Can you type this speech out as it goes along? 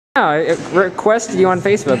No, it requested you on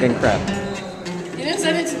Facebook and crap. You didn't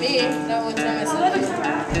send it to me. That one time I sent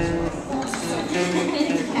it.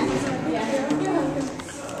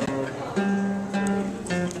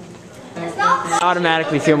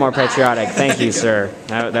 Automatically feel more patriotic. Thank you, sir.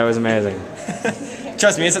 That was amazing.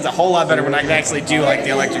 Trust me, it sounds a whole lot better when I can actually do like the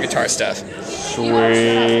electric guitar stuff.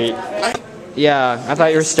 Sweet. Yeah, I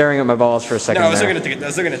thought you were staring at my balls for a second. No, I was looking at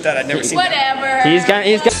that. I'd never seen that. Whatever. He's got.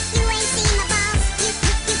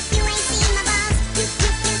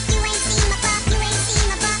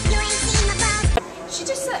 She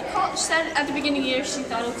just said at the beginning of the year she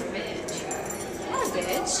thought it was a bitch. Not a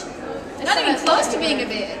bitch. Not even close to being a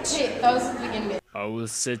bitch. Hey, that was the beginning. I will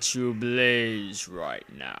set you ablaze right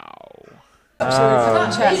now.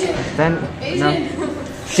 Then no.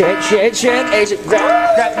 Shit, Asian.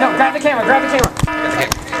 Grab the camera. Grab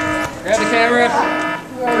the camera.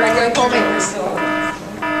 Regular pull me.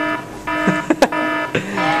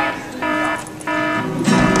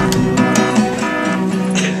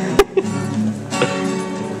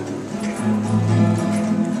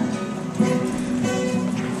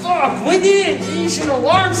 Fuck, we need an Asian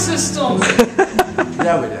alarm system!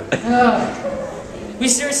 Yeah, we do. We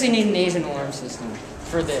seriously need an Asian alarm system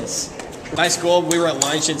for this. My school, we were at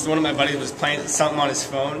lunch and one of my buddies was playing something on his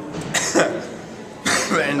phone.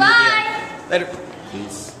 And, Bye! Yeah,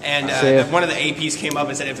 and one of the APs came up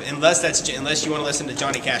and said, unless you want to listen to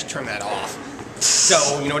Johnny Cash, turn that off.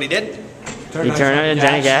 So, you know what he did? You turn on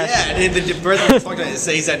Johnny Cash? Yeah, and the person talked to him,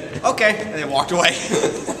 he said, okay, and they walked away.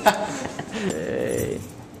 Hey.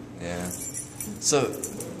 Yeah. So,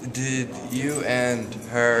 did you and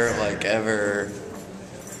her, like, ever...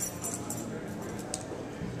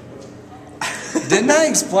 Didn't I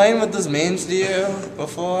explain what this means to you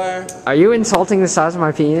before? Are you insulting the size of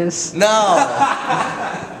my penis? No!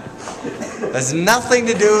 Has nothing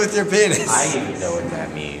to do with your penis. I even know what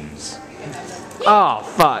that means. Oh,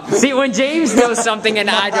 fuck. See, when James knows something and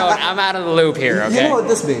I don't, I'm out of the loop here, okay? You know what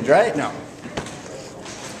this means, right? No.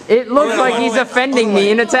 It looks like he's offending me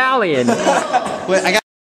in Italian. Wait, I got